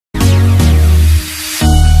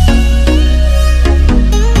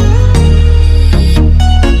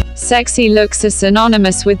sexy looks are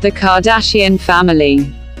synonymous with the Kardashian family.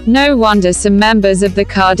 No wonder some members of the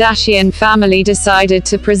Kardashian family decided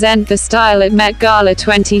to present the style at Met Gala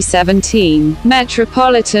 2017,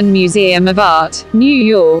 Metropolitan Museum of Art, New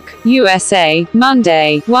York, USA,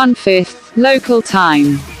 Monday, 1/5, local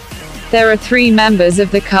time. There are 3 members of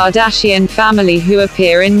the Kardashian family who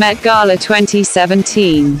appear in Met Gala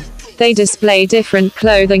 2017. They display different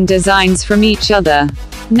clothing designs from each other.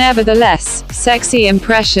 Nevertheless, sexy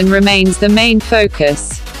impression remains the main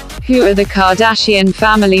focus. Who are the Kardashian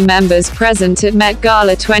family members present at Met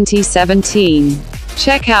Gala 2017?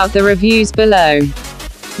 Check out the reviews below.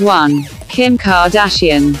 1. Kim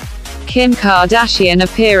Kardashian. Kim Kardashian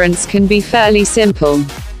appearance can be fairly simple.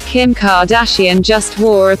 Kim Kardashian just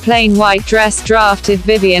wore a plain white dress drafted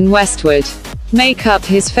Vivienne Westwood. Makeup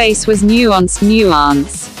his face was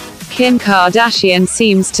nuance. Kim Kardashian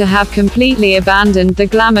seems to have completely abandoned the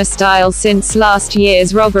glamour style since last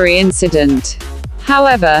year's robbery incident.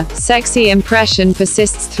 However, sexy impression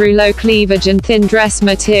persists through low cleavage and thin dress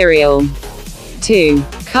material. 2.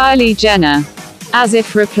 Kylie Jenner. As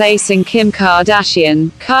if replacing Kim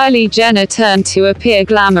Kardashian, Kylie Jenner turned to appear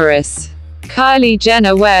glamorous. Kylie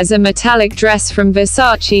Jenner wears a metallic dress from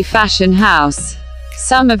Versace fashion house.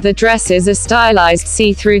 Some of the dresses are stylized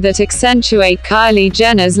see-through that accentuate Kylie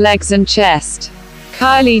Jenner's legs and chest.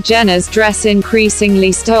 Kylie Jenner's dress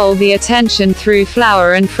increasingly stole the attention through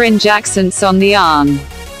flower and fringe accents on the arm.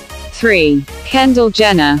 3. Kendall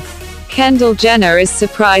Jenner. Kendall Jenner is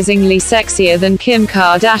surprisingly sexier than Kim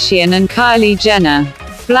Kardashian and Kylie Jenner.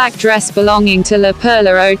 Black dress belonging to La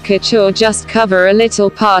Perla Haute Couture just cover a little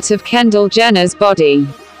part of Kendall Jenner's body.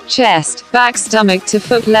 Chest, back, stomach to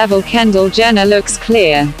foot level Kendall Jenner looks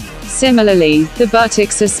clear. Similarly, the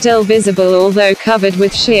buttocks are still visible although covered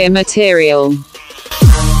with sheer material.